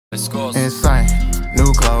Insane,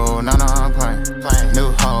 new clothes, none I'm playing.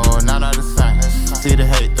 New hoe, none of the same. See the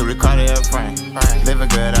hate through the Cartier frame. Living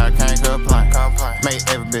good, I can't complain. Make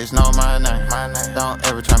every bitch know my name. Don't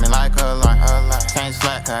ever try me like a line. Can't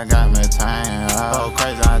slack, I got me tame. Oh,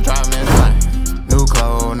 crazy, I drive me insane. New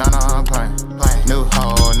clothes, none I'm playing. New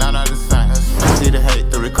hoe, none of the same. See the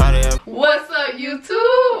hate through the Cartier. What's up,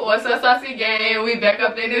 YouTube? What's up, Saucy Gang? We back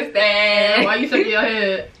up in this thing. Why you shaking your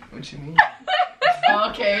head? What you mean?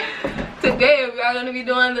 Okay. Today we are gonna be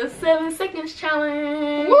doing the 7 seconds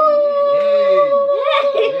challenge. Woo!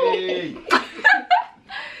 Yay!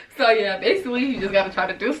 So yeah, basically you just gotta try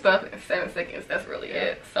to do stuff in 7 seconds. That's really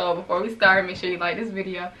it. So before we start, make sure you like this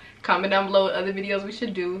video, comment down below what other videos we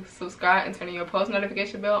should do, subscribe, and turn on your post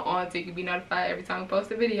notification bell on so you can be notified every time we post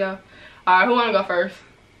a video. Alright, who wanna go first?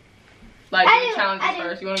 Like do the challenges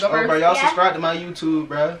first. You wanna go first? Bro, y'all subscribe to my YouTube,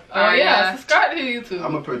 bro. Oh yeah, subscribe to YouTube.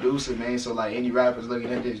 I'm a producer, man. So like any rappers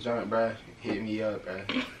looking at this joint, bro, hit me up, bro.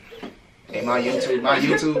 Hey, my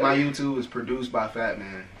YouTube is produced by Fat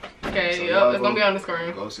Man. Okay, so yep, it's gonna be on the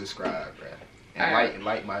screen. Go subscribe, bro. And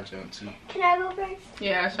like my jump too. Can I go first?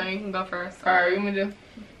 Yeah, Shane, you can go first. Alright, you want me to do?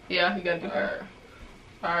 Yeah, you gotta do first.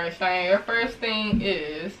 Alright, Shane, your first thing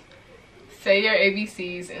is say your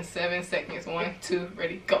ABCs in 7 seconds. 1, 2,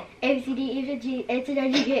 ready, go. A, B, C, D, E, F, G, H,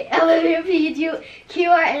 I, J, K, L, M, N, P, Q, Q,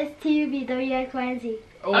 R, S, T, U, V, W, X, Y, and Z.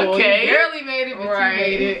 Oh, okay, you barely made it, but right. you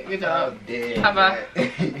made it. Good job. Oh, damn. How about?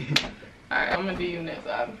 Alright, I'm gonna do you next.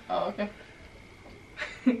 Oh, okay.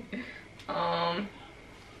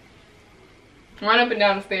 Run up and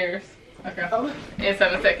down the stairs. Okay. Oh. In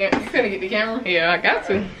 7 seconds. You gonna get the camera? Yeah, I got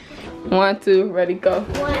to. 1, 2, ready, go.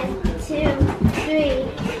 1, 2, 3,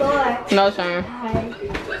 4. No, Shane. 5,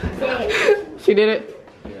 6. She did it?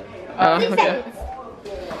 Yeah. Oh, okay.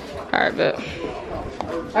 Alright, bet.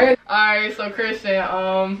 Alright, so Christian,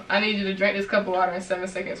 I need you to drink this cup of water in 7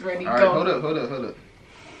 seconds. Ready, All right, go. hold up.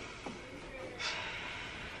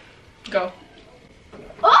 Go.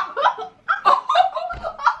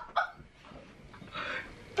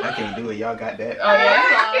 I can't do it. Y'all got that. Oh, yeah,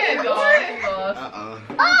 I can't do it.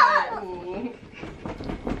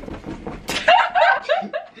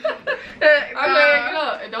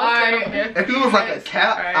 If it was like a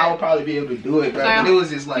cap, I would probably be able to do it, bro. But it was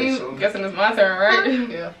just like so. Guessing it's my turn, right?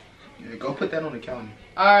 Yeah. Yeah, go put that on the calendar.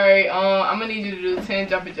 Alright, I'm gonna need you to do 10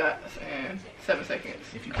 jumping jacks in 7 seconds.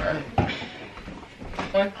 If you can.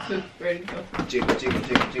 1, 2, ready, go. Jiggle. Damn!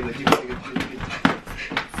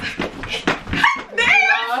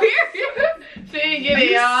 She didn't get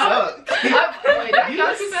it, y'all. Wait, that's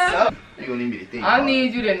not too bad. You gonna need me to think. I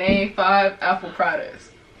need you to name 5 Apple products.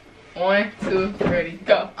 1, 2, ready,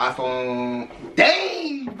 go. iPhone.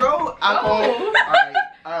 Dang, bro. iPhone. Oh.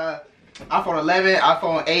 Alright. iPhone 11,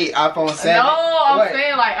 iPhone 8, iPhone 7. No, I'm what?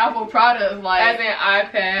 saying like Apple products, like as in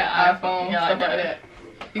iPad, iPhone, yeah, stuff like that.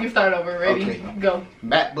 You can start over. Ready? Okay. Go.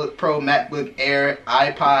 MacBook Pro, MacBook Air,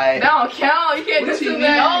 iPod. That don't count. You can't What do you too mean?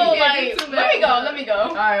 bad. No, like, let me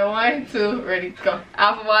go. Alright, 1, 2, ready, go.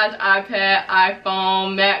 Apple Watch, iPad,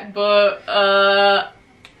 iPhone, MacBook, iPod.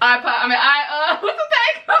 What's the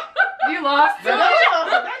thing? You lost. That's your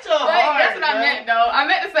hard, That's what I meant though. I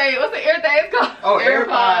meant to say, what's the ear thing called? Oh,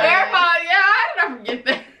 AirPod. AirPod, yeah, I did not forget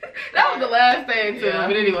that. That was the last thing too. Yeah.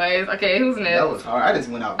 But anyways, okay, who's next? That was hard. I just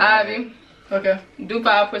went out. Ivy. Okay. Do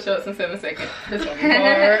 5 push-ups in 7 seconds. This gonna be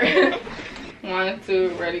hard. 1,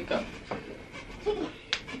 2, ready, go.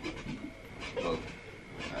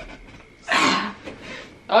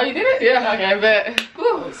 Oh, you did it? Yeah. Okay, I bet.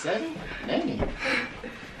 Whew. 7? Dang.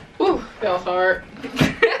 Whew, that was hard.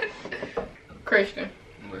 Christian.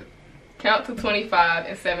 What? Count to 25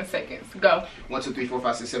 in 7 seconds. Go. 1, 2, 3, 4,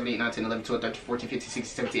 5, 6, 7, 8, 9, 10, 11, 12, 13, 14, 15, 16,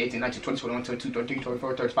 17, 18, 19, 20, 21, 22, 23,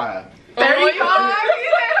 24, 35. 35?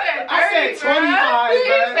 I said 25, You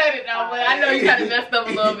man. said it now, but I know you kind of messed up a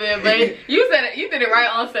little bit, but you said it. You did it right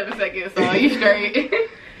on 7 seconds, so you straight.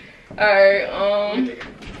 Alright,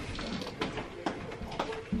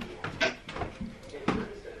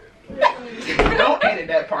 Don't edit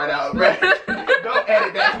that part out, bro. Don't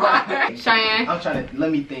edit that part out. Cheyenne. I'm trying to,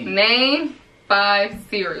 let me think. Name 5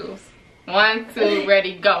 cereals. 1, 2,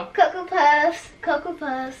 ready, go. Cocoa Puffs,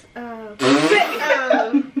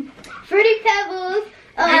 Fruity Pebbles,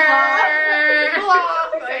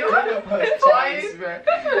 Twice, bro.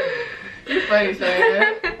 You're funny,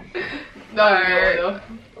 Cheyenne. No,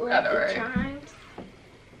 Lucky Charms,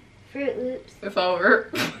 Fruit Loops. it's over.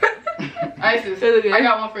 Isis, I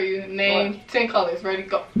got one for you. Name 10 colors. Ready,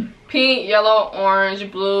 go. Pink, yellow,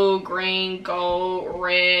 orange, blue, green, gold,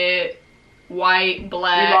 red, white,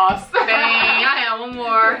 black. We lost. Dang, I had one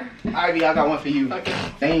more. Alright, I got one for you. Okay.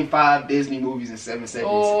 Name 5 Disney movies in 7 seconds.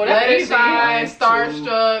 Oh, Let It Shine, 1, 2,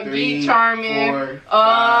 Starstruck, 3, Geek Charming, 4,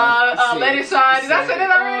 5, Let It 6, Shine. Did I say 7.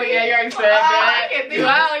 that already? Oh, yeah, you already said I that. can't think. You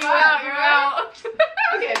out.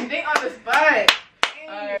 Okay, think on the spot. Alright.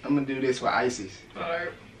 I'm gonna do this for Isis. Alright.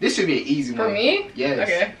 This should be an easy For one. me? Yes.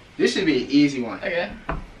 Okay. This should be an easy one. Okay.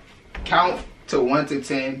 Count to 1 to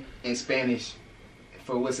 10 in Spanish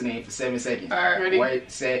for what's the name for 7 seconds. Alright, ready?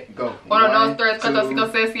 Wait, set, go. 1, 2, 3, 4, 5,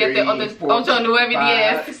 6, 7, 8, 8, 9,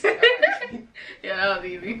 10. Yeah, that was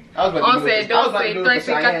easy. 11, 12, 13,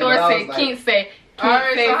 14, 15.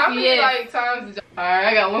 Alright, so how many like times did you... Alright,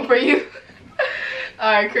 I got one for you.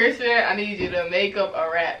 Alright, Christian, I need you to make up a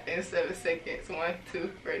rap in 7 seconds. 1, 2,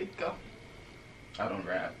 ready, go. I don't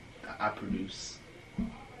rap. I produce.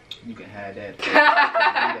 You can have that. I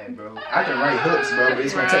can do that, bro. I can write hooks, bro, but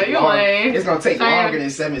it's gonna take you long. lame. It's gonna take Cheyenne. longer than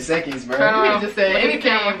 7 seconds, bro. Cheyenne. You can just say Look at the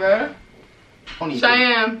anything, camera. bro.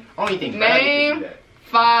 Cheyenne, Only thing name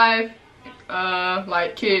 5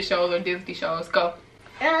 like kid shows or Disney shows. Go.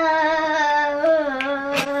 All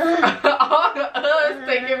the us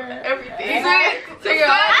taking everything. Take it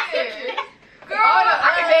all. Girl, I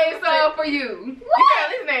can name some for you. You got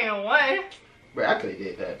this name one. Bro, I could've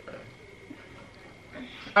did that, bro.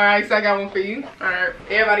 Alright, so I got one for you. Alright,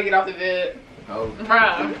 everybody get off the bed. Oh.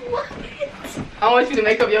 Bruh. I want you to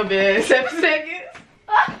make up your bed in 7 seconds.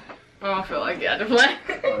 I don't feel like it. I just play.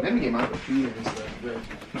 Oh, let me get my computer and stuff, bro.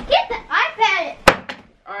 Get the iPad.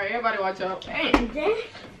 Alright, everybody watch out.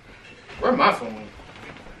 Where's my phone?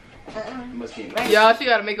 It must be in my Y'all, she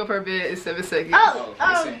gotta make up her bed in 7 seconds.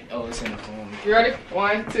 it's in the phone. You ready?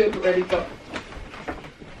 1, 2, ready, go.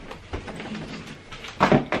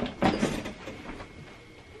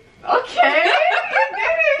 Okay, you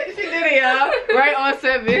did it. She did it, y'all. Right on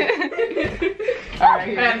 7. Alright,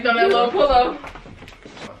 here. Had to throw that little pull up.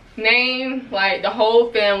 Name like the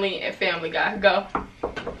whole family and Family Guy. Go.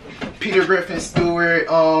 Peter Griffin Stewart,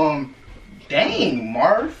 dang,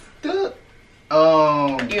 Martha,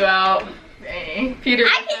 You out. Dang. Peter I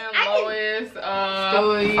Griffin, can- Lois,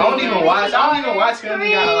 Stewie. I don't even watch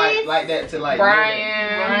Family Guy like that to like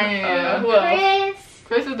Brian. Who else? Chris.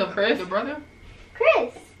 Chris is the brother?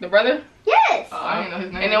 Chris. The brother? Yes. Oh, I didn't know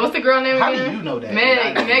his name. And then what's the girl name How again? do you know that?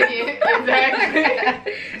 Megan. Exactly.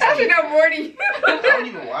 I should know more than you. I don't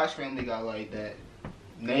even watch Family Guy like that.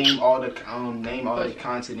 Name all the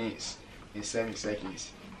continents in 7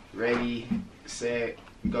 seconds. Ready, set,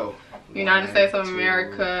 go. United 1, States of 2,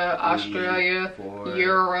 America, 3, Australia, 4,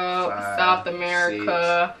 Europe, 5, South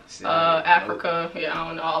America, 6, 7, Africa. Yeah, I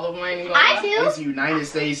don't know all of them. I do. It's United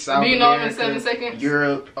States, South Do you know them in America, 7 seconds?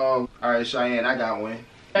 Europe. Alright, Cheyenne, I got one.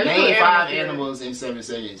 Yeah, you Name do 5 animals. animals in 7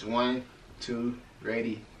 seconds. 1, 2,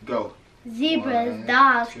 ready, go. Zebras, 1,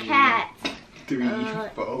 dogs, 2, cats, 3,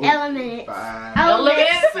 4, elements. 5.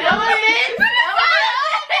 Elements.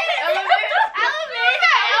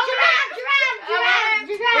 Is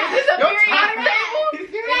this a Your periodic time- table? Is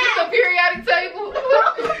this a periodic table?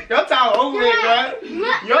 Your time over with, bro.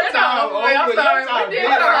 Your time over. I'm Your sorry. time We did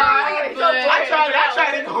over. sorry. I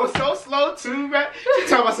tried to go so slow too, bro. She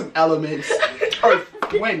talking about some elements. Earth,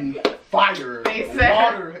 wind, fire,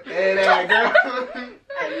 water, and girl.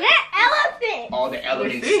 Elephant. All the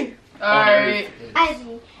elements. Alright.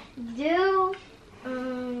 Ivy, do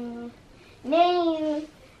name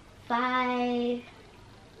 5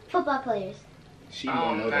 football players. She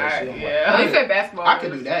don't know that. She don't Yeah. They said basketball. I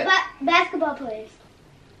can do that. Basketball players.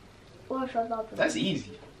 Or football players. That's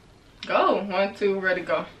easy. Go. 1, 2, ready,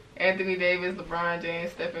 go. Anthony Davis, LeBron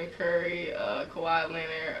James, Stephen Curry, Kawhi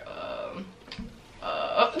Leonard,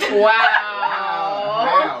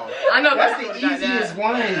 Wow. I know That's people the got that. easiest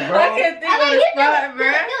one, I bro. can't think of the spot,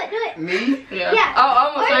 bro. Do it. Me? Yeah. Yeah. Oh,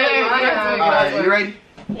 almost Or saying. you can do it. Alright, you ready?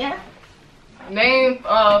 Yeah. Name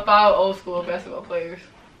 5 old school basketball players.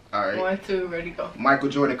 Alright. 1, 2, ready, go. Michael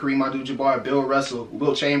Jordan, Kareem Abdul-Jabbar, Bill Russell,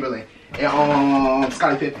 Wilt Chamberlain, and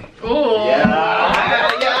Scottie Pippen. Ooh. Yeah.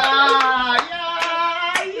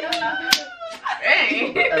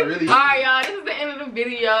 Dang. I really. Alright, y'all, this is the end of the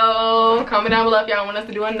video. Comment down below if y'all want us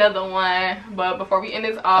to do another one. But before we end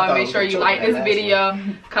this off, make sure you like this video.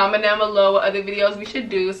 Comment down below what other videos we should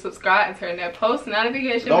do. Subscribe and turn that post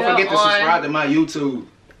notification bell on. Don't forget to subscribe to my YouTube.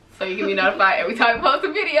 So you can be notified every time we post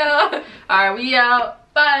a video. Alright, we out.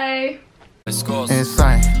 Bye.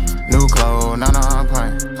 Insane. New clothes, not on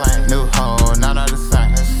plane. New hole, not all the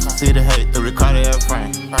same. See the hate, the Ricardo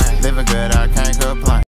frame. Living good, I can't complain.